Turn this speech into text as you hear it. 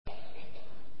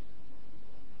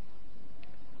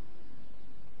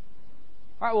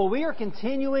All right, well, we are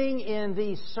continuing in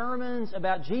these sermons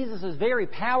about Jesus' very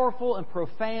powerful and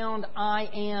profound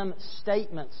I am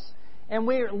statements. And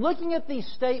we're looking at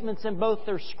these statements in both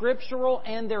their scriptural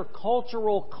and their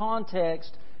cultural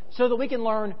context so that we can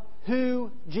learn who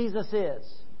Jesus is.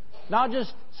 Not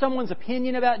just someone's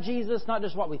opinion about Jesus, not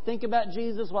just what we think about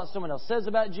Jesus, what someone else says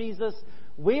about Jesus.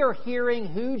 We are hearing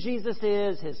who Jesus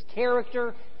is, His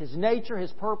character, His nature,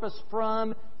 His purpose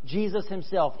from Jesus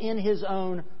Himself in His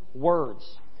own words.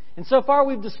 And so far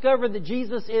we've discovered that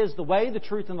Jesus is the way, the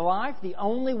truth, and the life. The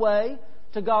only way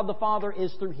to God the Father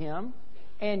is through Him.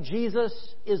 And Jesus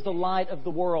is the light of the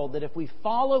world. That if we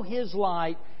follow His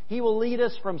light, He will lead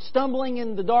us from stumbling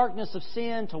in the darkness of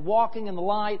sin to walking in the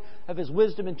light of His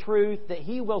wisdom and truth. That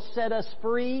He will set us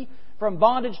free from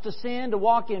bondage to sin to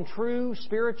walk in true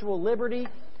spiritual liberty.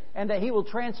 And that He will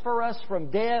transfer us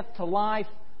from death to life,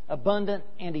 abundant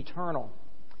and eternal.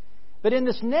 But in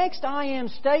this next I am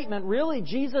statement, really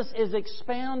Jesus is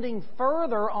expounding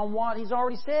further on what He's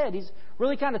already said. He's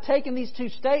really kind of taken these two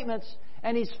statements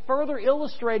and He's further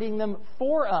illustrating them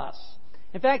for us.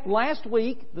 In fact, last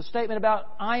week, the statement about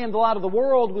I am the light of the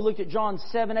world, we looked at John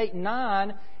 7, 8, and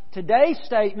 9. Today's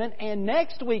statement and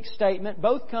next week's statement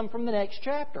both come from the next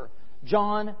chapter,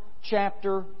 John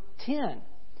chapter 10.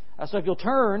 So if you'll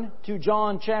turn to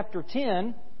John chapter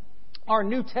 10, our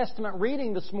New Testament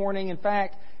reading this morning, in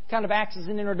fact, kind of acts as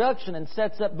an introduction and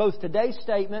sets up both today's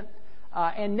statement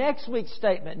and next week's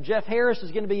statement. Jeff Harris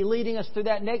is going to be leading us through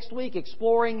that next week,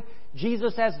 exploring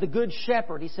Jesus as the Good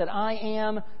Shepherd. He said, I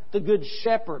am the Good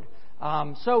Shepherd.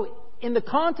 So in the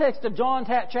context of John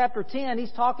chapter 10,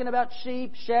 he's talking about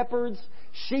sheep, shepherds,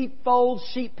 sheepfolds,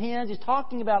 sheep pens. He's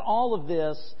talking about all of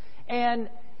this. And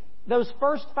those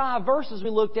first 5 verses we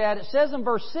looked at, it says in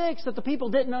verse 6 that the people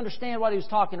didn't understand what he was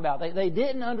talking about. They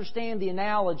didn't understand the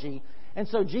analogy. And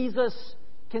so Jesus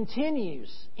continues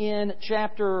in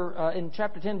chapter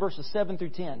 10, verses 7 through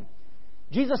 10.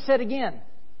 Jesus said again,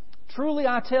 truly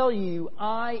I tell you,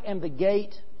 I am the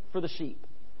gate for the sheep.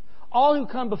 All who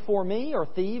come before me are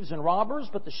thieves and robbers,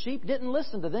 but the sheep didn't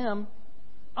listen to them.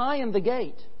 I am the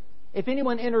gate. If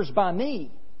anyone enters by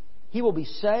me, he will be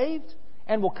saved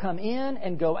and will come in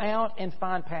and go out and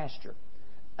find pasture.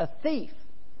 A thief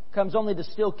comes only to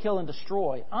steal, kill, and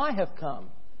destroy. I have come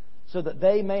so that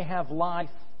they may have life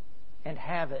and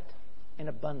have it in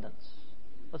abundance.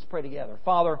 Let's pray together.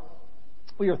 Father,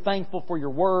 we are thankful for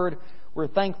Your Word. We're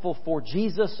thankful for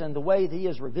Jesus and the way that He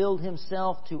has revealed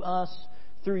Himself to us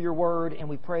through Your Word. And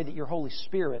we pray that Your Holy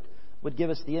Spirit would give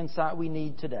us the insight we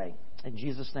need today. In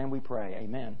Jesus' name we pray.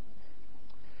 Amen.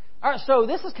 All right, so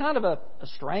this is kind of a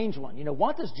strange one. You know,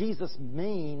 what does Jesus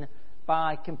mean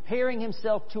by comparing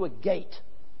Himself to a gate,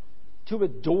 to a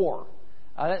door?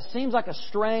 That seems like a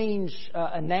strange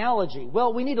analogy.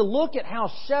 Well, we need to look at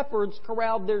how shepherds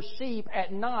corralled their sheep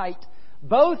at night,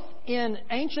 both in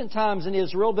ancient times in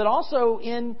Israel, but also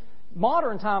in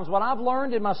modern times. What I've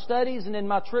learned in my studies and in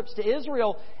my trips to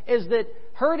Israel is that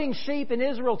herding sheep in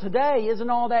Israel today isn't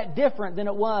all that different than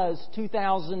it was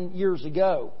 2,000 years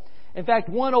ago. In fact,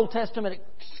 one Old Testament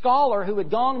scholar who had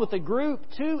gone with a group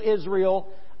to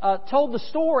Israel told the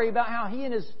story about how he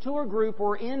and his tour group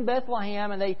were in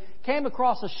Bethlehem and they came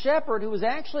across a shepherd who was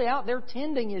actually out there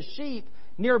tending his sheep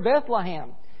near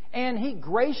Bethlehem. And he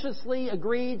graciously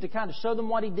agreed to kind of show them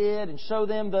what he did and show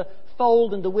them the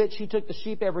fold into which he took the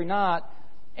sheep every night.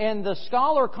 And the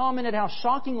scholar commented how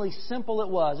shockingly simple it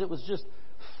was. It was just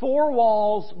 4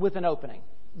 walls with an opening.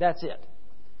 That's it.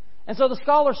 And so the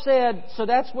scholar said, so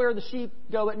that's where the sheep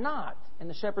go at night? And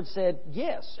the shepherd said,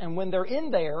 yes. And when they're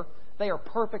in there, they are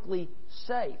perfectly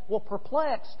safe. Well,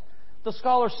 perplexed, the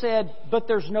scholar said, but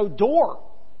there's no door.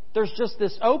 There's just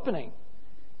this opening.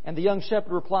 And the young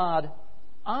shepherd replied,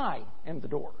 I am the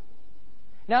door.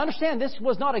 Now understand, this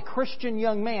was not a Christian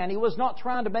young man. He was not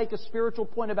trying to make a spiritual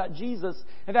point about Jesus.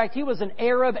 In fact, he was an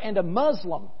Arab and a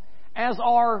Muslim, as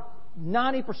are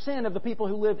 90% of the people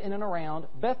who live in and around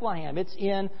Bethlehem. It's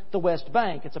in the West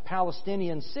Bank. It's a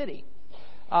Palestinian city.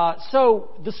 So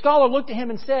the scholar looked at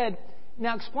him and said,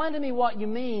 now explain to me what you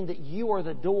mean that you are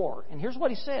the door. And here's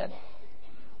what he said.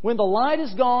 When the light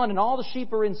is gone and all the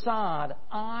sheep are inside,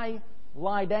 I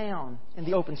lie down in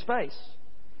the open space.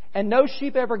 And no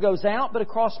sheep ever goes out but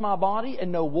across my body,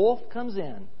 and no wolf comes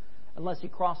in unless he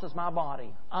crosses my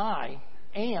body. I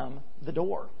am the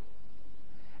door.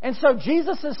 And so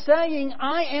Jesus is saying,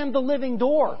 I am the living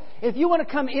door. If you want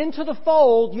to come into the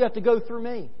fold, you have to go through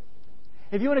me.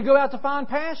 If you want to go out to find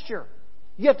pasture,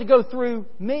 you have to go through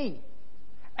me.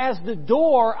 As the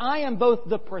door, I am both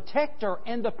the protector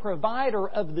and the provider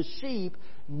of the sheep.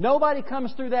 Nobody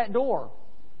comes through that door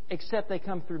except they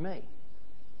come through me.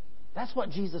 That's what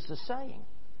Jesus is saying.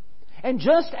 And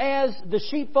just as the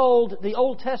sheepfold the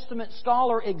Old Testament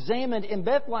scholar examined in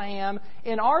Bethlehem,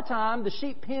 in our time, the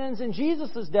sheep pens in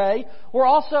Jesus' day were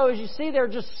also, as you see there,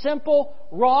 just simple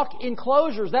rock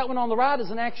enclosures. That one on the right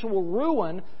is an actual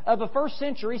ruin of a first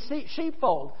century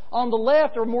sheepfold. On the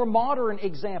left are more modern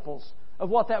examples of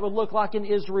what that would look like in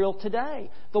Israel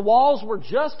today. The walls were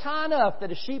just high enough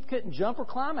that a sheep couldn't jump or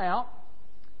climb out,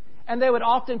 and they would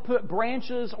often put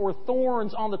branches or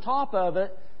thorns on the top of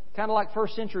it, kind of like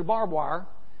first century barbed wire,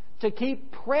 to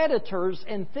keep predators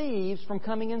and thieves from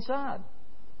coming inside.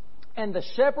 And the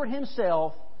shepherd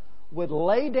himself would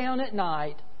lay down at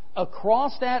night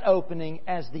across that opening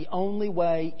as the only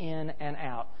way in and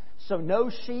out. So no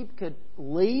sheep could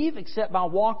leave except by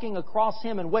walking across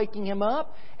him and waking him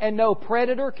up, and no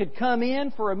predator could come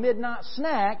in for a midnight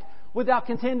snack without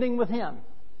contending with him.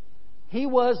 He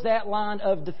was that line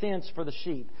of defense for the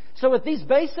sheep. So with these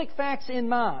basic facts in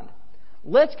mind,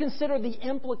 let's consider the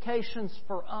implications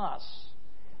for us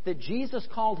that Jesus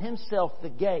called Himself the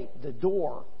gate, the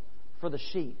door for the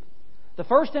sheep. The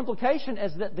first implication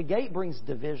is that the gate brings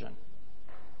division.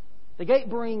 The gate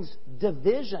brings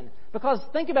division. Because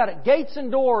think about it, gates and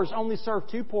doors only serve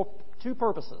two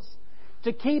purposes.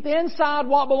 To keep inside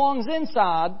what belongs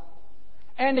inside,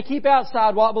 and to keep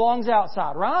outside what belongs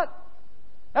outside, right?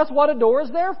 That's what a door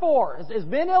is there for. It's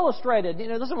been illustrated.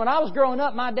 Listen, when I was growing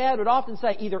up, my dad would often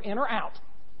say either in or out.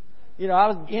 I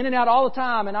was in and out all the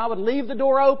time, and I would leave the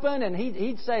door open, and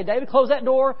he'd say, "David, close that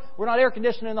door. We're not air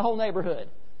conditioning the whole neighborhood."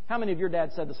 How many of your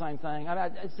dads said the same thing?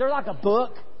 Is there like a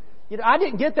book? I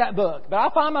didn't get that book, but I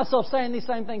find myself saying these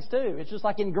same things too. It's just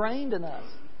like ingrained in us.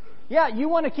 Yeah, you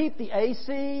want to keep the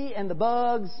AC and the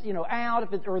bugs, out,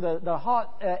 or the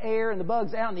hot air and the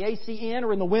bugs out, and the AC in,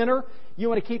 or in the winter, you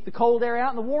want to keep the cold air out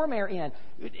and the warm air in.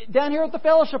 Down here at the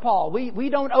fellowship hall, we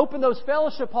don't open those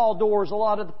fellowship hall doors a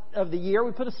lot of the year.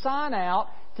 We put a sign out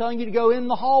telling you to go in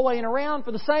the hallway and around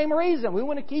for the same reason. We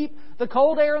want to keep the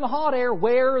cold air and the hot air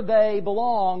where they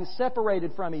belong,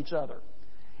 separated from each other.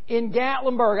 In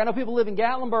Gatlinburg, I know people live in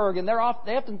Gatlinburg, and they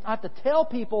have to tell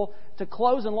people to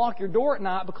close and lock your door at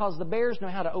night because the bears know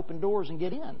how to open doors and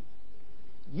get in.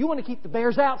 You want to keep the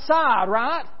bears outside,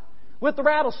 right? With the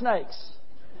rattlesnakes.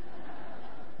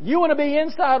 You want to be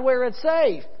inside where it's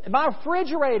safe. My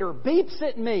refrigerator beeps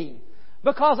at me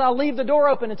because I leave the door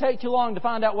open and take too long to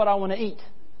find out what I want to eat.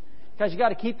 Because you got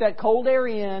to keep that cold air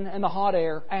in and the hot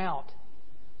air out.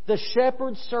 The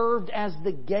shepherd served as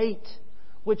the gate,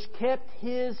 which kept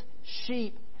his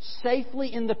sheep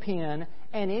safely in the pen,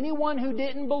 and anyone who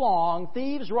didn't belong,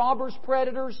 thieves, robbers,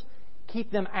 predators,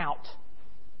 keep them out.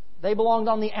 They belonged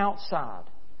on the outside.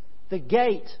 The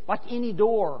gate, like any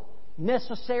door,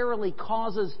 necessarily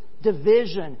causes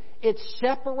division. It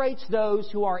separates those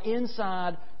who are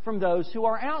inside from those who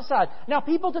are outside. Now,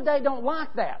 people today don't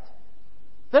like that.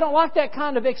 They don't like that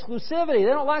kind of exclusivity. They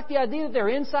don't like the idea that there are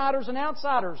insiders and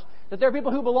outsiders, that there are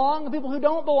people who belong and people who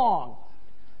don't belong.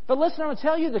 But listen, I'm going to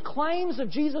tell you, the claims of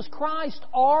Jesus Christ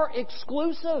are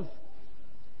exclusive.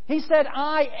 He said,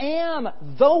 "I am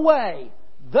the way,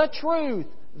 the truth,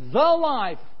 the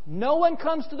life. No one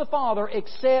comes to the Father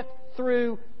except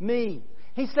through me."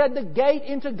 He said the gate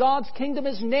into God's kingdom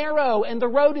is narrow and the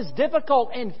road is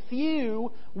difficult and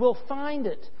few will find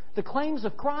it. The claims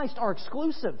of Christ are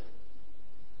exclusive,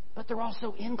 but they're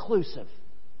also inclusive.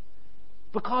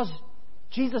 Because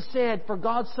Jesus said, "For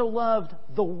God so loved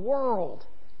the world,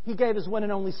 He gave His one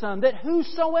and only Son, that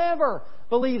whosoever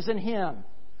believes in Him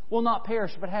will not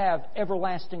perish but have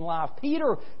everlasting life."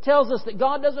 Peter tells us that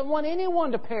God doesn't want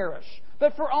anyone to perish,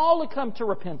 but for all to come to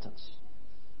repentance.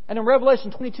 And in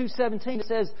Revelation 22:17 it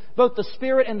says, "Both the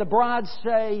Spirit and the bride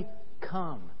say,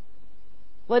 'Come.'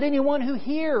 Let anyone who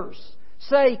hears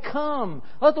say, 'Come.'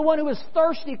 Let the one who is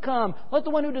thirsty come. Let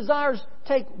the one who desires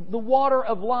take the water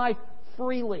of life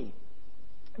freely."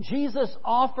 Jesus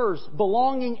offers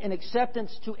belonging and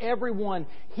acceptance to everyone.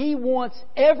 He wants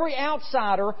every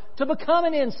outsider to become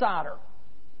an insider.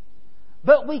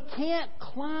 But we can't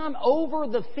climb over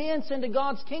the fence into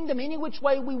God's kingdom any which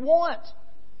way we want.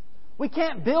 We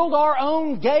can't build our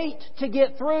own gate to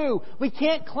get through. We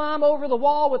can't climb over the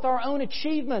wall with our own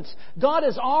achievements. God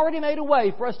has already made a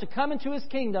way for us to come into His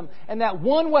kingdom, and that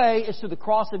one way is through the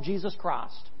cross of Jesus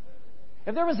Christ.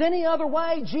 If there was any other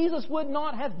way, Jesus would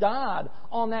not have died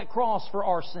on that cross for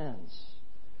our sins.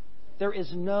 There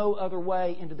is no other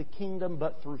way into the kingdom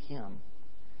but through Him.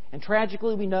 And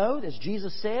tragically, we know, as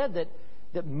Jesus said,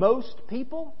 that most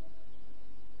people,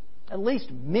 at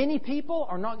least many people,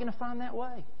 are not going to find that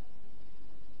way.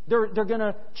 They're going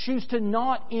to choose to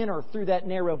not enter through that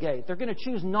narrow gate. They're going to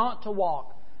choose not to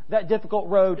walk that difficult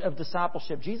road of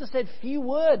discipleship. Jesus said few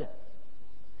would.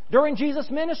 During Jesus'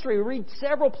 ministry, we read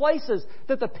several places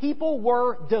that the people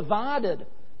were divided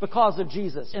because of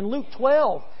Jesus. In Luke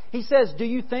 12, He says, "Do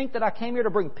you think that I came here to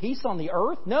bring peace on the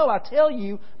earth? No, I tell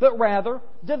you, but rather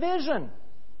division.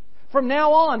 From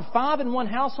now on, 5 in one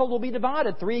household will be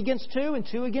divided, 3 against 2 and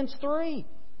 2 against 3.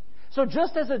 So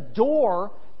just as a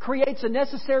door creates a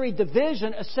necessary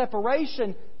division, a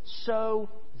separation, so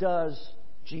does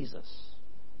Jesus.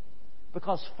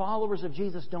 Because followers of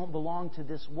Jesus don't belong to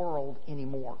this world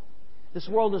anymore. This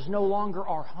world is no longer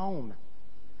our home.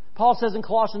 Paul says in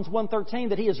Colossians 1:13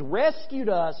 that He has rescued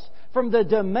us from the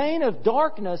domain of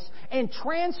darkness and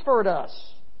transferred us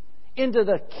into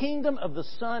the kingdom of the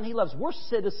Son He loves. We're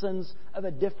citizens of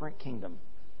a different kingdom.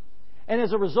 And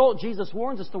as a result, Jesus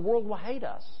warns us the world will hate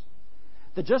us.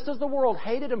 That just as the world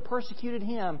hated and persecuted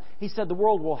Him, He said the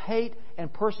world will hate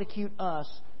and persecute us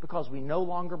because we no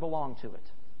longer belong to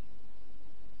it.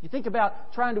 You think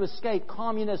about trying to escape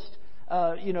communist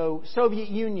Soviet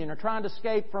Union, or trying to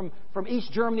escape from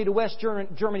East Germany to West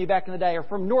Germany back in the day, or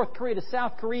from North Korea to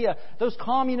South Korea. Those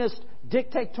communist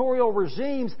dictatorial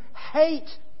regimes hate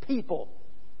people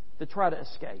that try to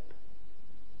escape.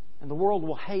 And the world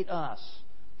will hate us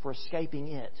for escaping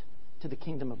it to the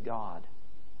kingdom of God.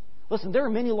 Listen, there are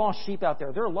many lost sheep out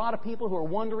there. There are a lot of people who are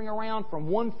wandering around from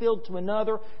one field to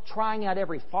another, trying out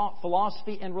every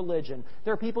philosophy and religion.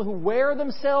 There are people who wear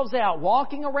themselves out,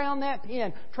 walking around that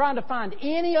pen, trying to find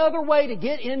any other way to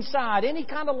get inside, any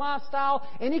kind of lifestyle,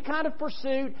 any kind of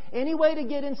pursuit, any way to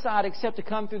get inside except to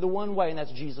come through the one way, and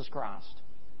that's Jesus Christ.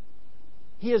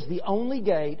 He is the only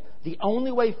gate, the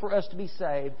only way for us to be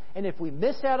saved. And if we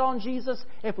miss out on Jesus,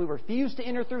 if we refuse to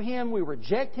enter through Him, we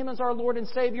reject Him as our Lord and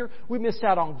Savior, we miss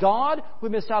out on God, we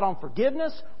miss out on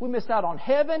forgiveness, we miss out on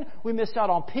heaven, we miss out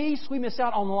on peace, we miss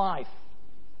out on life.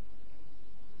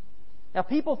 Now,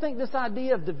 people think this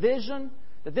idea of division,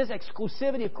 that this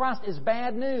exclusivity of Christ is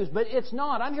bad news, but it's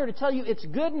not. I'm here to tell you it's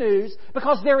good news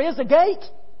because there is a gate.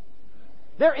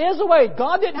 There is a way.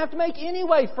 God didn't have to make any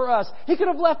way for us. He could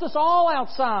have left us all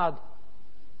outside.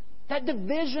 That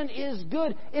division is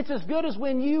good. It's as good as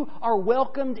when you are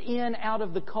welcomed in out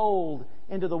of the cold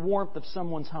into the warmth of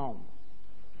someone's home.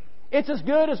 It's as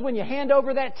good as when you hand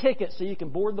over that ticket so you can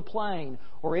board the plane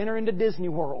or enter into Disney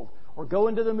World or go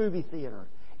into the movie theater.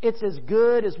 It's as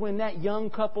good as when that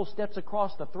young couple steps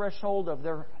across the threshold of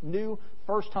their new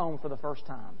first home for the first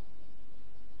time.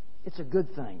 It's a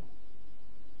good thing.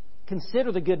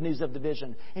 Consider the good news of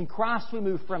division. In Christ we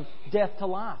move from death to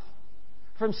life,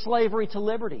 from slavery to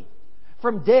liberty,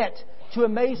 from debt to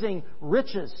amazing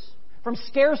riches, from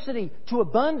scarcity to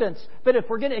abundance. But if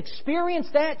we're going to experience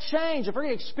that change, if we're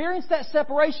going to experience that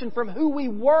separation from who we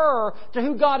were to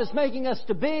who God is making us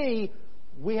to be,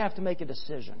 we have to make a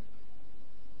decision.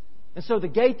 And so the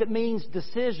gate that means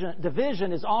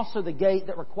division is also the gate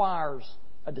that requires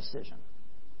a decision.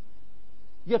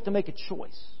 You have to make a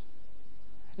choice.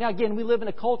 Now, again, we live in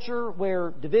a culture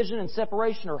where division and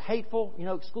separation are hateful.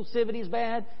 Exclusivity is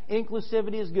bad.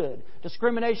 Inclusivity is good.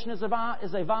 Discrimination is a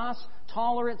vice.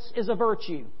 Tolerance is a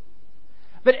virtue.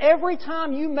 But every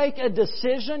time you make a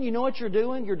decision, you know what you're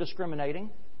doing? You're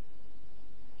discriminating.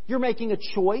 You're making a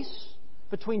choice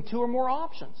between two or more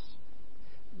options.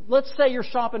 Let's say you're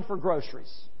shopping for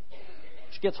groceries,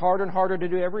 which gets harder and harder to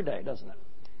do every day, doesn't it?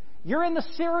 You're in the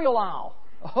cereal aisle.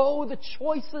 Oh, the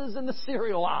choices in the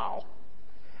cereal aisle.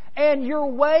 And you're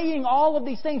weighing all of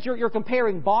these things. You're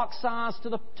comparing box size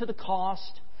to the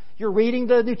cost. You're reading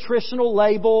the nutritional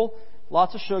label,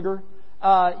 lots of sugar.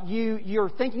 You're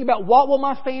thinking about what will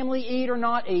my family eat or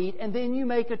not eat, and then you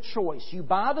make a choice. You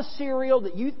buy the cereal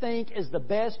that you think is the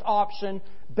best option,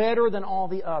 better than all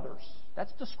the others.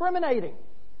 That's discriminating.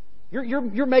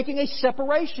 You're making a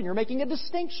separation. You're making a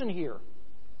distinction here.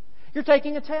 You're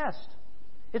taking a test.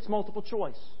 It's multiple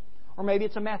choice. Or maybe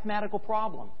it's a mathematical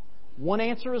problem. One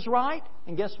answer is right,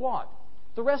 and guess what?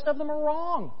 The rest of them are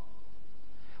wrong.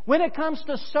 When it comes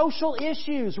to social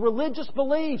issues, religious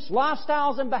beliefs,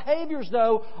 lifestyles, and behaviors,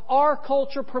 though, our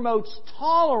culture promotes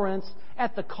tolerance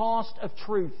at the cost of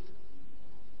truth.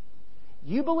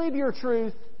 You believe your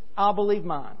truth, I'll believe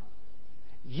mine.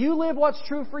 You live what's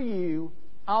true for you,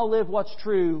 I'll live what's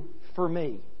true for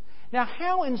me. Now,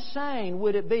 how insane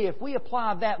would it be if we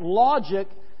applied that logic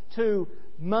to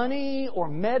money or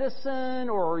medicine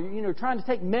or, trying to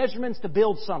take measurements to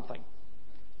build something?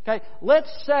 Okay, let's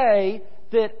say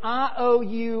that I owe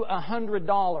you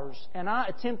 $100 and I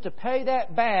attempt to pay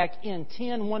that back in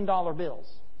 10 $1 bills.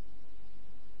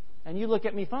 And you look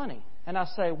at me funny. And I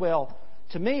say, well,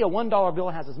 to me, a $1 bill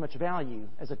has as much value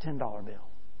as a $10 bill.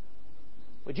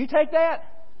 Would you take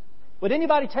that? Would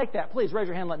anybody take that? Please raise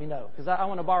your hand and let me know, because I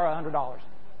want to borrow $100.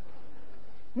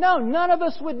 No, none of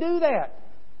us would do that.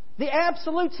 The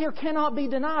absolutes here cannot be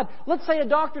denied. Let's say a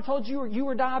doctor told you you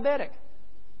were diabetic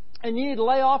and you need to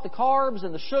lay off the carbs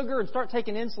and the sugar and start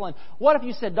taking insulin. What if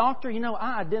you said, Doctor,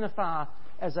 I identify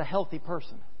as a healthy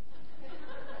person.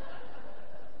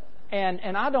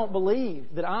 And I don't believe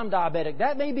that I'm diabetic.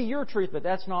 That may be your truth, but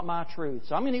that's not my truth.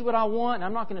 So I'm going to eat what I want and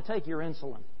I'm not going to take your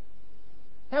insulin.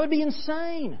 That would be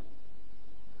insane.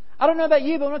 I don't know about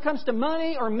you, but when it comes to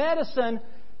money or medicine,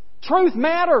 truth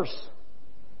matters.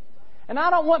 And I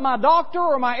don't want my doctor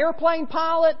or my airplane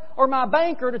pilot or my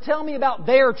banker to tell me about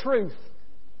their truth.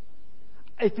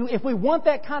 If we want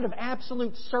that kind of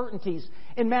absolute certainties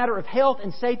in matter of health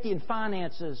and safety and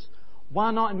finances,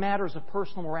 why not in matters of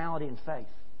personal morality and faith?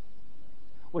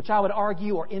 Which I would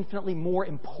argue are infinitely more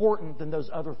important than those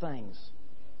other things.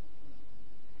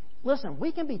 Listen,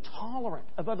 we can be tolerant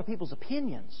of other people's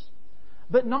opinions,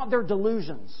 but not their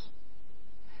delusions.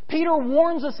 Peter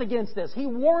warns us against this. He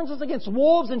warns us against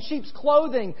wolves in sheep's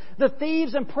clothing, the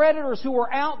thieves and predators who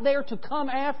are out there to come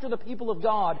after the people of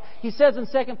God. He says in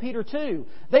 2 Peter 2,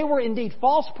 they were indeed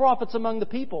false prophets among the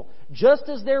people, just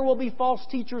as there will be false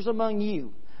teachers among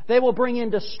you. They will bring in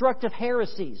destructive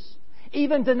heresies,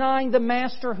 even denying the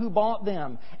master who bought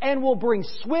them, and will bring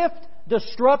swift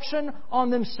destruction on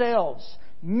themselves.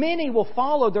 Many will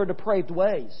follow their depraved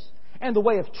ways, and the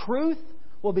way of truth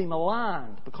will be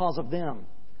maligned because of them.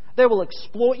 They will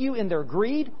exploit you in their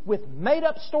greed with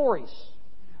made-up stories.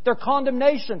 Their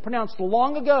condemnation, pronounced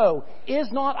long ago, is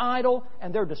not idle,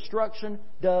 and their destruction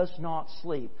does not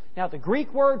sleep. Now, the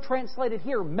Greek word translated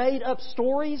here, made-up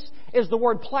stories, is the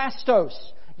word plastos.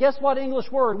 Guess what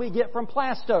English word we get from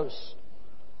plastos?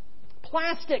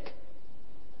 Plastic.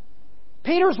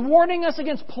 Peter's warning us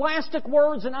against plastic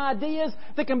words and ideas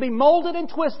that can be molded and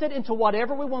twisted into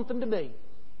whatever we want them to be.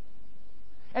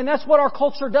 And that's what our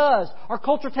culture does. Our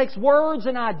culture takes words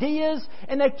and ideas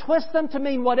and they twist them to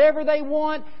mean whatever they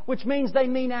want, which means they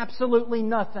mean absolutely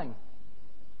nothing.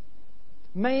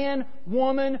 Man,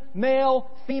 woman, male,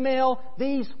 female,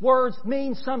 these words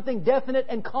mean something definite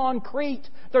and concrete.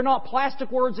 They're not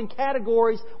plastic words and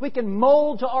categories we can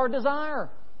mold to our desire.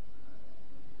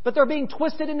 But they're being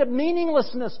twisted into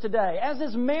meaninglessness today, as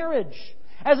is marriage.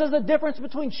 As is the difference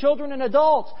between children and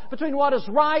adults, between what is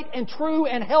right and true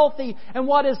and healthy and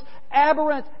what is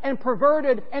aberrant and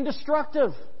perverted and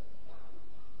destructive.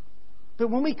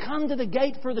 But when we come to the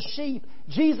gate for the sheep,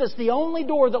 Jesus, the only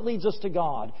door that leads us to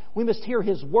God, we must hear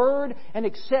His Word and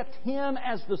accept Him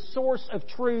as the source of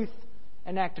truth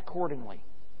and act accordingly.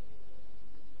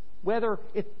 Whether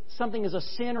something is a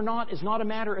sin or not is not a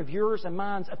matter of yours and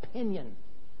mine's opinion.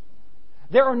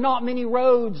 There are not many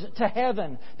roads to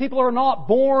heaven. People are not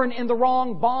born in the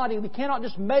wrong body. We cannot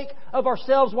just make of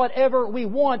ourselves whatever we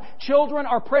want. Children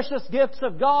are precious gifts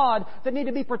of God that need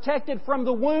to be protected from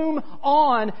the womb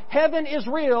on. Heaven is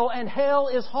real and hell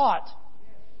is hot.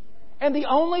 And the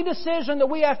only decision that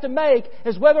we have to make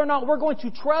is whether or not we're going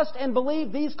to trust and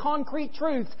believe these concrete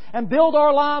truths and build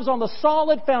our lives on the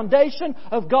solid foundation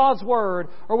of God's Word,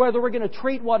 or whether we're going to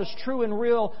treat what is true and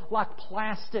real like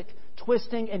plastic,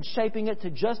 twisting and shaping it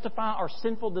to justify our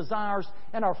sinful desires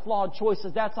and our flawed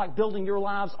choices. That's like building your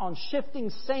lives on shifting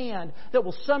sand that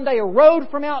will someday erode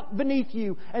from out beneath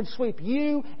you and sweep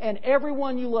you and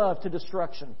everyone you love to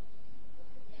destruction.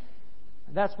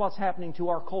 That's what's happening to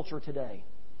our culture today.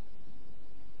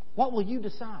 What will you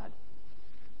decide?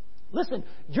 Listen,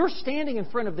 you're standing in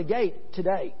front of the gate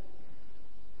today.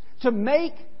 To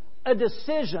make a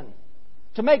decision,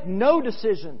 to make no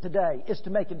decision today is to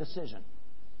make a decision.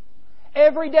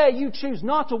 Every day you choose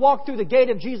not to walk through the gate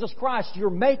of Jesus Christ, you're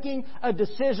making a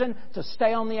decision to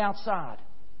stay on the outside.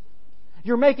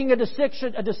 You're making a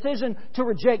decision to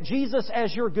reject Jesus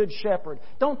as your good shepherd.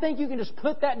 Don't think you can just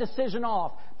put that decision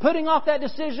off. Putting off that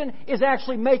decision is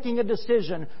actually making a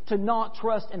decision to not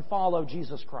trust and follow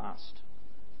Jesus Christ.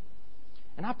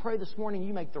 And I pray this morning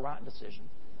you make the right decision.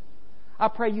 I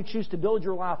pray you choose to build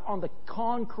your life on the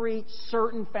concrete,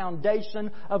 certain foundation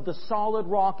of the solid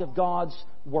rock of God's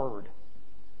Word.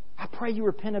 I pray you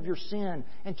repent of your sin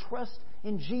and trust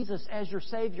in Jesus as your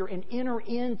Savior and enter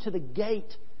into the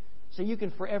gate so you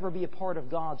can forever be a part of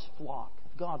God's flock,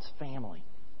 God's family.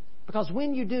 Because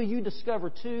when you do, you discover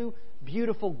two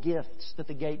beautiful gifts that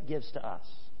the gate gives to us.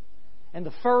 And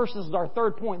the first, this is our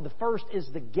third point, the first is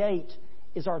the gate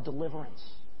is our deliverance.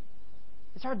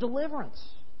 It's our deliverance.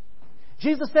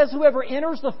 Jesus says whoever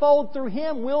enters the fold through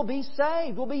Him will be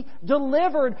saved, will be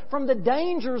delivered from the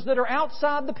dangers that are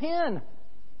outside the pen.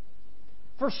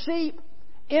 For sheep,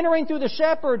 entering through the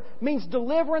shepherd means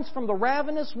deliverance from the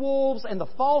ravenous wolves and the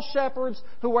false shepherds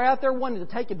who are out there wanting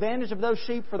to take advantage of those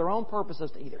sheep for their own purposes,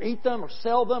 to either eat them or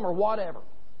sell them or whatever.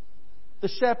 the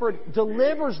shepherd,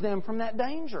 delivers them from that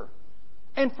danger.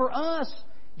 And for us,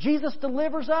 Jesus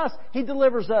delivers us. He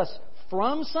delivers us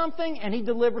from something, and He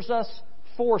delivers us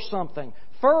for something.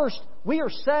 First, we are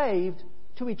saved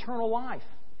to eternal life.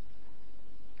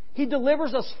 He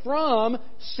delivers us from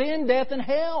sin, death, and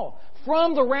hell,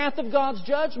 from the wrath of God's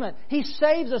judgment. He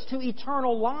saves us to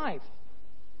eternal life.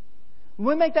 When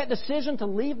we make that decision to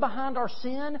leave behind our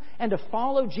sin and to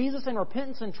follow Jesus in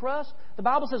repentance and trust, the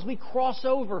Bible says we cross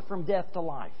over from death to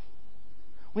life.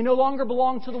 We no longer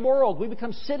belong to the world. We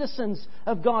become citizens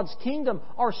of God's kingdom.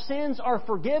 Our sins are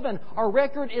forgiven. Our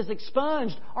record is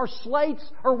expunged. Our slates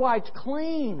are wiped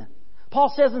clean.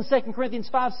 Paul says in 2 Corinthians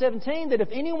 5:17 that if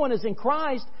anyone is in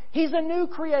Christ, he's a new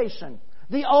creation.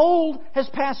 The old has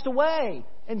passed away,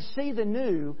 and see, the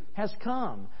new has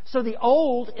come. So the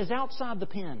old is outside the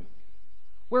pen,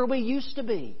 where we used to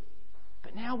be.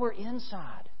 But now we're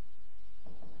inside.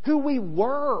 Who we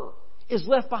were is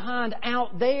left behind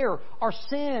out there. Our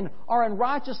sin, our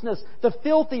unrighteousness, the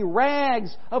filthy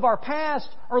rags of our past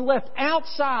are left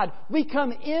outside. We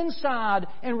come inside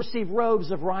and receive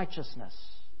robes of righteousness.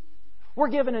 We're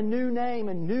given a new name,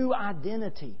 a new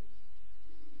identity.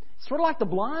 It's sort of like the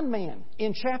blind man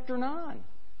in chapter 9.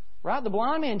 Right? The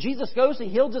blind man, Jesus goes, He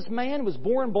healed this man, was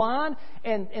born blind,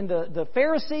 and the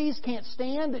Pharisees can't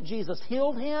stand that Jesus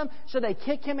healed him, so they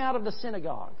kick him out of the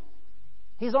synagogue.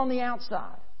 He's on the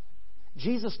outside.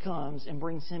 Jesus comes and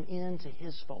brings him into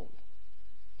His fold.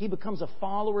 He becomes a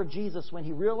follower of Jesus when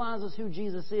he realizes who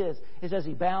Jesus is as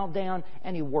he bowed down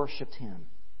and he worshipped Him.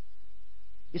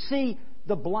 You see,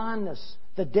 the blindness,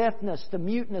 the deafness, the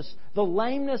muteness, the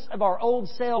lameness of our old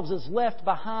selves is left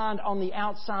behind on the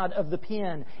outside of the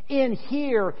pen. In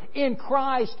here, in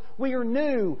Christ, we are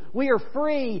new. We are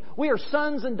free. We are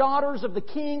sons and daughters of the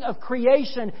King of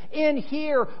creation. In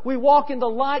here, we walk in the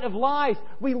light of life.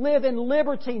 We live in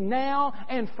liberty now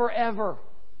and forever.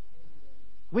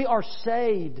 We are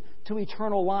saved to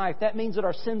eternal life. That means that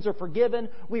our sins are forgiven.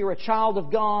 We are a child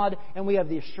of God, and we have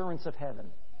the assurance of heaven.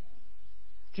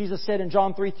 Jesus said in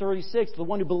John 3:36, the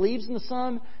one who believes in the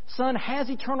Son has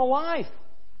eternal life.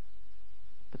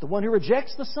 But the one who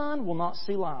rejects the Son will not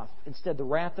see life. Instead, the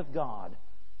wrath of God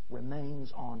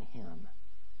remains on him.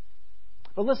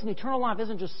 But listen, eternal life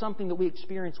isn't just something that we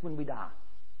experience when we die.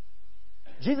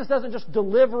 Jesus doesn't just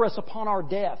deliver us upon our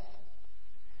death.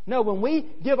 No, when we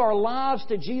give our lives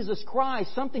to Jesus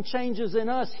Christ, something changes in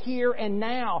us here and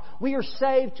now. We are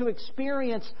saved to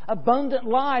experience abundant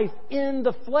life in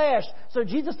the flesh. So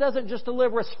Jesus doesn't just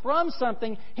deliver us from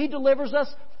something, He delivers us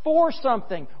for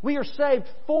something. We are saved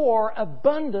for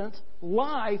abundant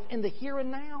life in the here and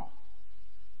now.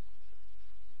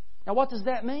 Now, what does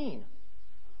that mean?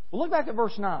 Well, look back at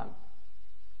verse 9.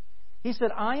 He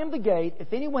said, I am the gate.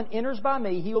 If anyone enters by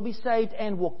me, he will be saved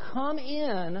and will come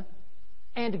in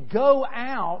and go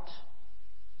out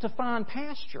to find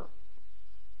pasture.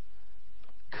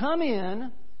 Come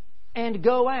in and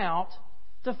go out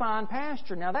to find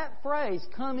pasture. Now that phrase,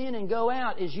 come in and go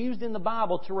out, is used in the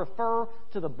Bible to refer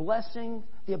to the blessing,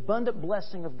 the abundant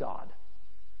blessing of God.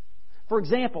 For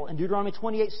example, in Deuteronomy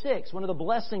 28:6, one of the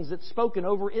blessings that's spoken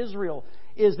over Israel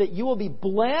is that you will be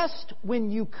blessed when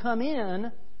you come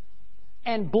in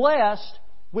and blessed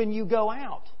when you go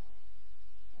out.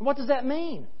 What does that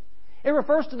mean? It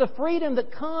refers to the freedom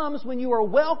that comes when you are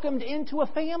welcomed into a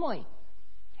family,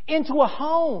 into a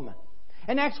home.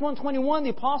 In Acts 1:21, the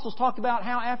apostles talked about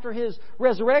how after His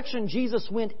resurrection, Jesus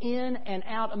went in and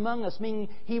out among us, meaning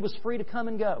He was free to come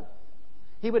and go.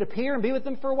 He would appear and be with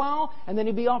them for a while, and then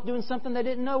He'd be off doing something they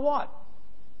didn't know what.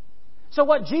 So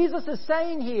what Jesus is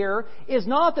saying here is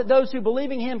not that those who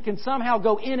believe in Him can somehow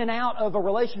go in and out of a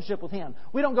relationship with Him.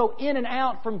 We don't go in and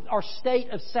out from our state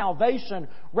of salvation.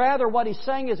 Rather, what He's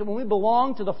saying is that when we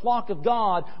belong to the flock of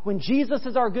God, when Jesus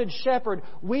is our good shepherd,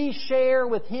 we share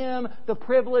with Him the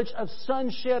privilege of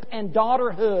sonship and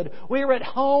daughterhood. We are at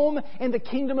home in the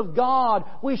kingdom of God.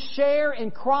 We share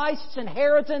in Christ's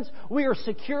inheritance. We are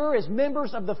secure as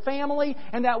members of the family,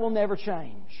 and that will never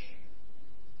change.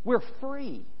 We're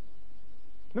free.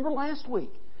 Remember last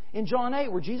week in John 8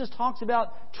 where Jesus talks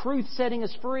about truth setting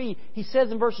us free. He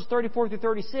says in verses 34 through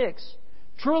 36,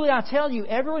 truly I tell you,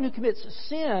 everyone who commits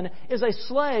sin is a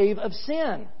slave of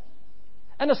sin.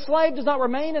 And a slave does not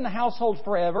remain in the household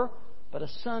forever, but a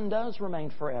son does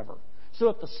remain forever. So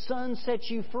if the Son sets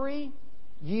you free,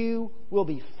 you will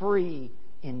be free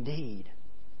indeed.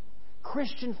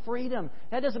 Christian freedom.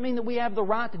 That doesn't mean that we have the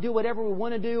right to do whatever we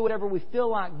want to do, whatever we feel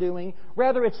like doing.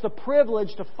 Rather, it's the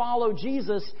privilege to follow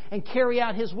Jesus and carry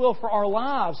out His will for our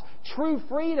lives. True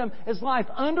freedom is life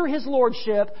under His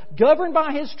lordship, governed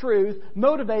by His truth,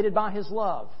 motivated by His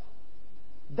love.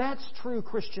 That's true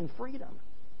Christian freedom.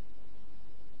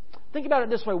 Think about it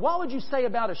this way. What would you say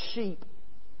about a sheep?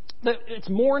 It's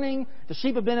morning. The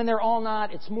sheep have been in there all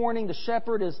night. It's morning. The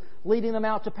shepherd is leading them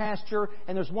out to pasture.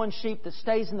 And there's one sheep that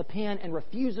stays in the pen and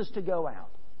refuses to go out.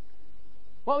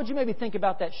 What would you maybe think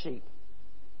about that sheep?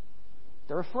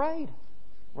 They're afraid,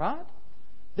 right?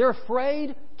 They're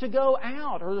afraid to go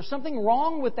out. Or there's something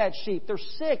wrong with that sheep. They're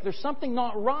sick. There's something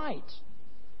not right.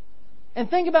 And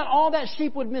think about all that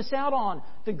sheep would miss out on.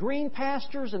 The green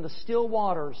pastures and the still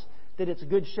waters that its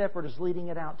good shepherd is leading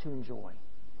it out to enjoy.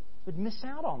 It would miss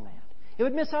out on that. It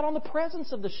would miss out on the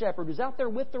presence of the shepherd who's out there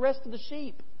with the rest of the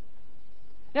sheep.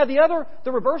 Now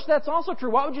the reverse of that's also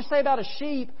true. What would you say about a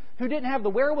sheep who didn't have the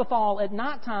wherewithal at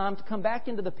nighttime to come back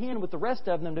into the pen with the rest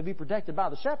of them to be protected by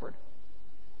the shepherd?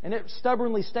 And it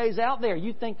stubbornly stays out there.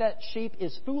 You'd think that sheep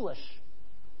is foolish,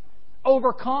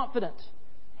 overconfident,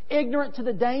 ignorant to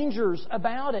the dangers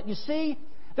about it. You see,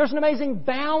 there's an amazing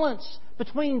balance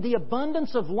between the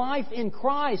abundance of life in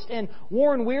Christ. And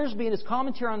Warren Wiersbe, in his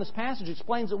commentary on this passage,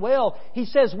 explains it well. He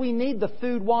says we need the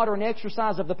food, water, and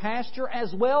exercise of the pasture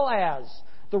as well as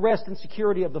the rest and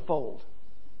security of the fold.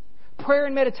 Prayer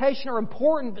and meditation are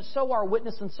important, but so are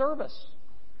witness and service.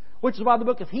 Which is why the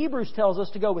book of Hebrews tells us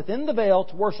to go within the veil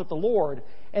to worship the Lord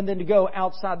and then to go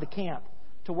outside the camp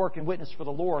to work and witness for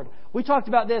the Lord. We talked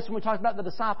about this when we talked about the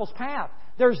disciples' path.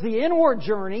 There's the inward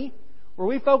journey where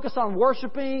we focus on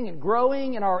worshiping and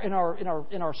growing in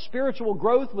our spiritual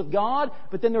growth with God,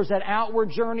 but then there's that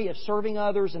outward journey of serving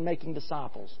others and making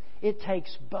disciples. It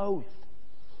takes both.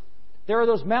 There are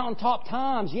those mountaintop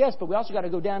times, yes, but we also got to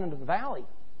go down into the valley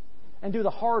and do the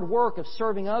hard work of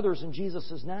serving others in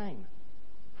Jesus' name.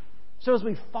 So as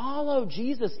we follow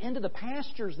Jesus into the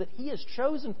pastures that He has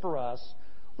chosen for us,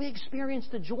 we experience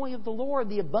the joy of the Lord,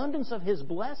 the abundance of His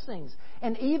blessings.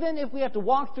 And even if we have to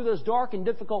walk through those dark and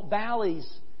difficult valleys,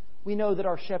 we know that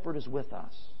our shepherd is with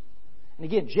us. And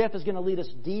again, Jeff is going to lead us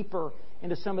deeper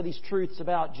into some of these truths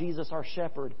about Jesus, our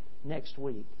shepherd, next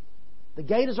week. The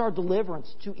gate is our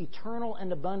deliverance to eternal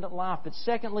and abundant life. But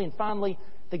secondly and finally,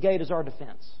 the gate is our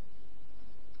defense.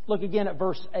 Look again at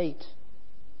verse 8.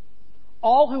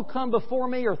 All who come before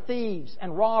me are thieves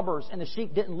and robbers, and the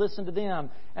sheep didn't listen to them.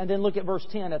 And then look at verse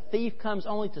 10. A thief comes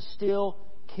only to steal,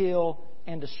 kill,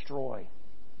 and destroy.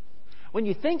 When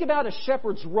you think about a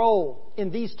shepherd's role in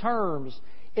these terms,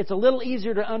 it's a little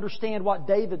easier to understand what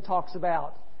David talks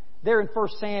about there in 1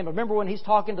 Samuel. Remember when he's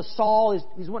talking to Saul,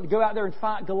 he's wanting to go out there and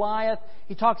fight Goliath.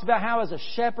 He talks about how as a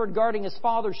shepherd guarding his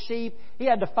father's sheep, he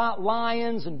had to fight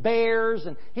lions and bears,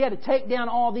 and he had to take down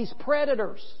all these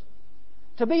predators.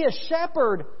 To be a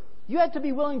shepherd, you had to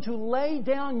be willing to lay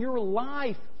down your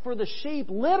life for the sheep,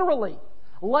 literally.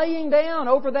 Laying down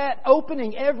over that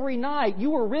opening every night.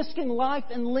 You were risking life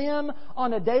and limb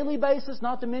on a daily basis,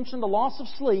 not to mention the loss of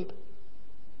sleep,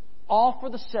 all for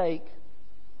the sake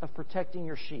of protecting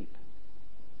your sheep.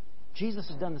 Jesus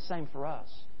has done the same for us.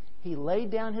 He laid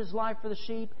down His life for the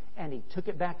sheep, and He took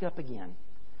it back up again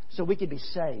so we could be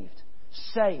saved,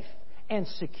 safe, and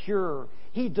secure.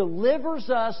 He delivers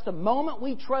us the moment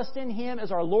we trust in Him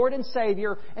as our Lord and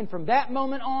Savior, and from that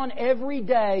moment on, every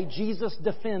day, Jesus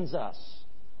defends us.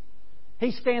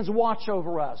 He stands watch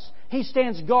over us. He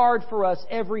stands guard for us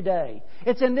every day.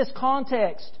 It's in this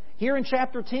context, here in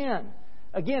chapter 10,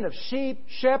 again, of sheep,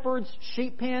 shepherds,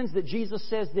 sheep pens, that Jesus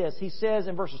says this. He says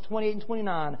in verses 28 and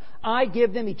 29, I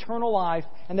give them eternal life,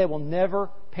 and they will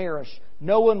never perish.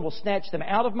 No one will snatch them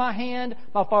out of my hand.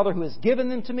 My Father who has given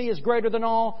them to me is greater than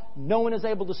all. No one is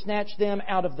able to snatch them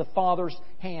out of the Father's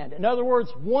hand. In other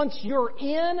words, once you're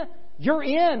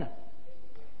in.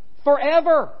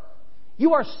 Forever.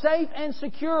 You are safe and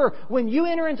secure. When you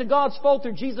enter into God's fold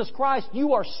through Jesus Christ,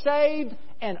 you are saved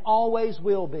and always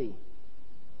will be.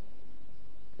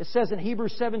 It says in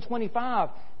Hebrews 7:25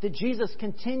 that Jesus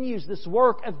continues this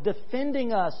work of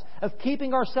defending us, of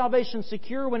keeping our salvation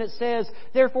secure when it says,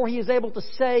 therefore He is able to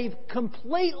save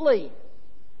completely.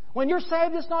 When you're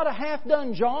saved, it's not a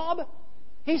half-done job.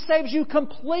 He saves you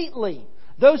completely.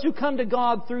 Those who come to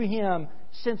God through Him,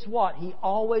 since what? He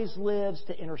always lives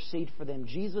to intercede for them.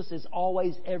 Jesus is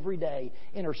always, every day,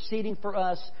 interceding for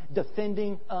us,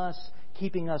 defending us,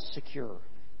 keeping us secure.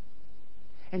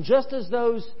 And just as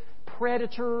those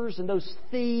predators and those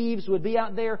thieves would be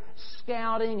out there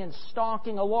scouting and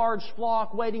stalking a large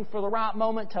flock, waiting for the right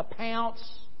moment to pounce,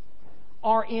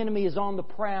 our enemy is on the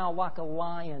prowl like a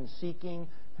lion seeking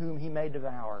whom he may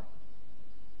devour.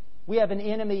 We have an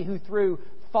enemy who, through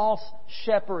false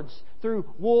shepherds, through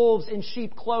wolves in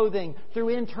sheep clothing, through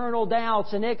internal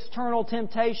doubts and external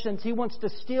temptations, he wants to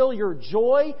steal your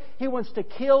joy. He wants to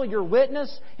kill your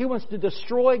witness. He wants to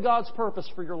destroy God's purpose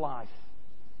for your life.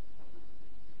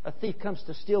 A thief comes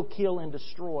to steal, kill, and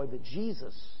destroy, but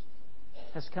Jesus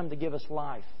has come to give us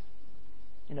life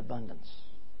in abundance.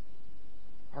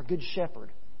 Our Good Shepherd,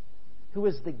 who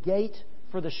is the gate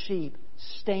for the sheep,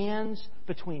 stands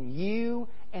between you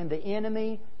and the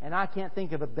enemy, and I can't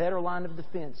think of a better line of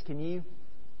defense. Can you?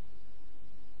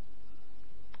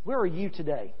 Where are you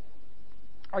today?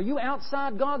 Are you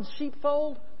outside God's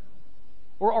sheepfold,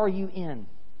 or are you in?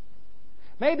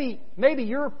 Maybe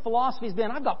your philosophy has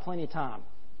been, I've got plenty of time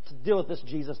to deal with this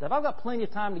Jesus stuff. I've got plenty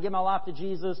of time to give my life to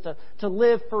Jesus, to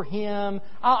live for Him.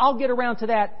 I'll get around to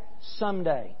that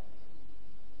someday.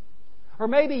 Or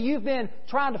maybe you've been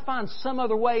trying to find some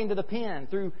other way into the pen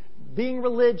through being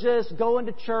religious, going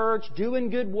to church, doing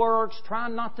good works,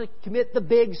 trying not to commit the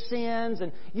big sins,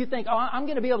 and you think, I'm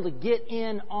going to be able to get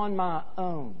in on my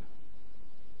own.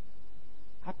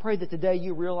 I pray that today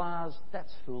you realize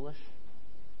that's foolish.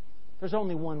 There's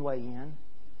only one way in,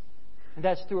 and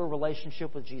that's through a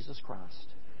relationship with Jesus Christ.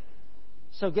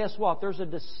 So guess what? There's a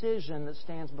decision that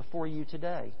stands before you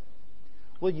today.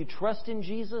 Will you trust in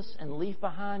Jesus and leave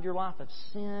behind your life of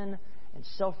sin and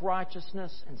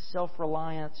self-righteousness and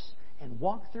self-reliance and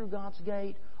walk through God's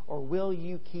gate, or will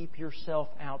you keep yourself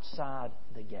outside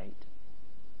the gate?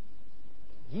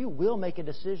 You will make a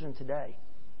decision today,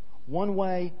 one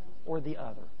way or the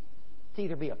other, to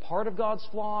either be a part of God's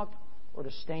flock or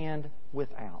to stand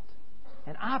without.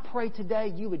 And I pray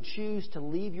today you would choose to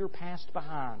leave your past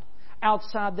behind,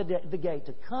 outside the gate,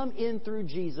 to come in through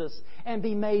Jesus and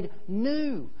be made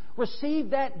new. Receive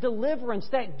that deliverance,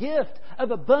 that gift of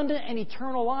abundant and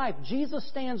eternal life. Jesus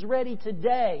stands ready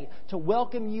today to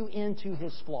welcome you into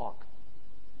His flock.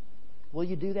 Will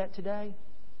you do that today?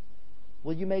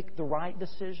 Will you make the right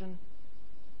decision?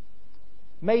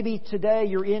 Maybe today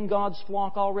you're in God's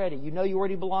flock already. You know you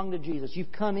already belong to Jesus.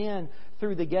 You've come in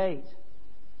through the gate.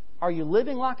 Are you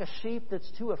living like a sheep that's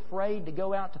too afraid to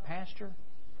go out to pasture?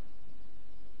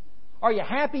 Are you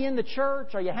happy in the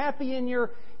church? Are you happy in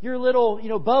your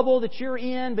little bubble that you're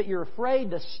in, but you're afraid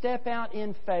to step out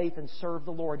in faith and serve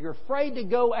the Lord? You're afraid to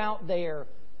go out there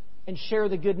and share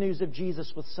the good news of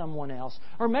Jesus with someone else.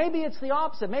 Or maybe it's the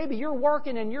opposite. Maybe you're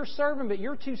working and you're serving, but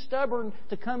you're too stubborn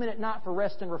to come in at night for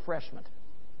rest and refreshment.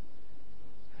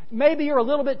 Maybe you're a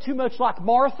little bit too much like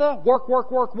Martha,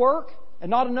 work, and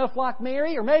not enough like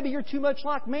Mary. Or maybe you're too much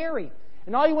like Mary,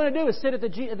 and all you want to do is sit at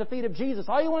the feet of Jesus.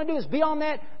 All you want to do is be on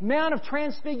that Mount of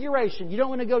Transfiguration. You don't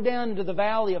want to go down into the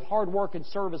valley of hard work and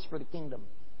service for the kingdom.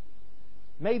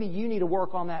 Maybe you need to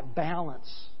work on that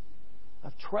balance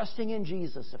of trusting in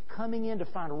Jesus, of coming in to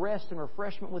find rest and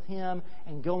refreshment with Him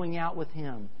and going out with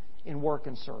Him in work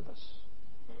and service.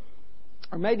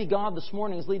 Or maybe God this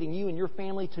morning is leading you and your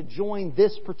family to join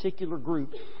this particular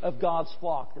group of God's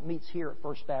flock that meets here at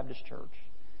First Baptist Church.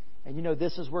 And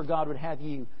this is where God would have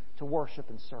you to worship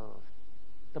and serve.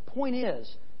 The point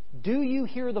is, do you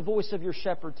hear the voice of your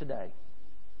shepherd today?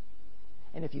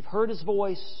 And if you've heard His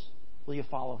voice, will you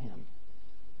follow Him?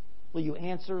 Will you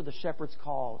answer the shepherd's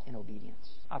call in obedience?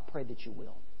 I pray that you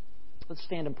will. Let's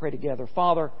stand and pray together.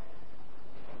 Father,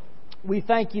 we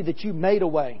thank You that You made a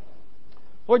way.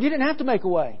 Lord, You didn't have to make a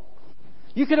way.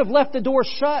 You could have left the door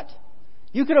shut.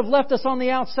 You could have left us on the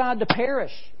outside to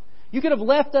perish. You could have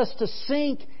left us to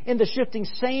sink in the shifting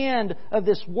sand of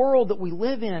this world that we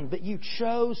live in, but You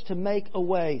chose to make a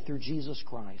way through Jesus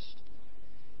Christ.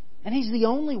 And He's the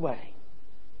only way,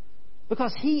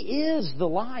 because He is the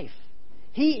life.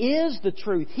 He is the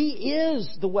truth. He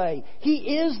is the way.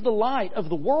 He is the light of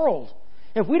the world.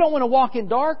 If we don't want to walk in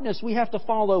darkness, we have to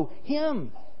follow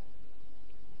Him.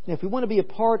 And if we want to be a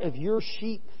part of Your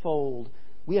sheepfold,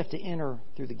 we have to enter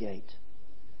through the gate.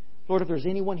 Lord, if there's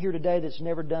anyone here today that's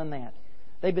never done that,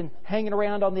 they've been hanging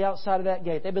around on the outside of that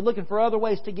gate. They've been looking for other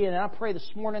ways to get in. And I pray this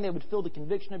morning they would feel the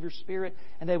conviction of Your Spirit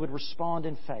and they would respond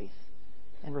in faith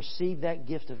and receive that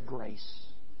gift of grace.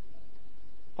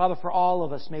 Father, for all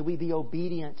of us, may we be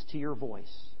obedient to Your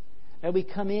voice. May we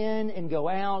come in and go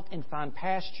out and find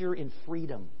pasture in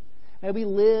freedom. May we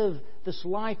live this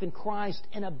life in Christ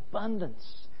in abundance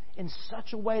in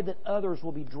such a way that others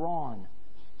will be drawn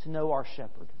to know our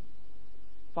shepherd.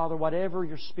 Father, whatever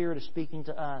Your Spirit is speaking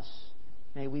to us,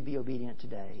 may we be obedient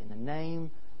today. In the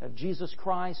name of Jesus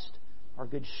Christ, our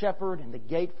good shepherd and the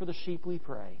gate for the sheep, we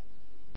pray.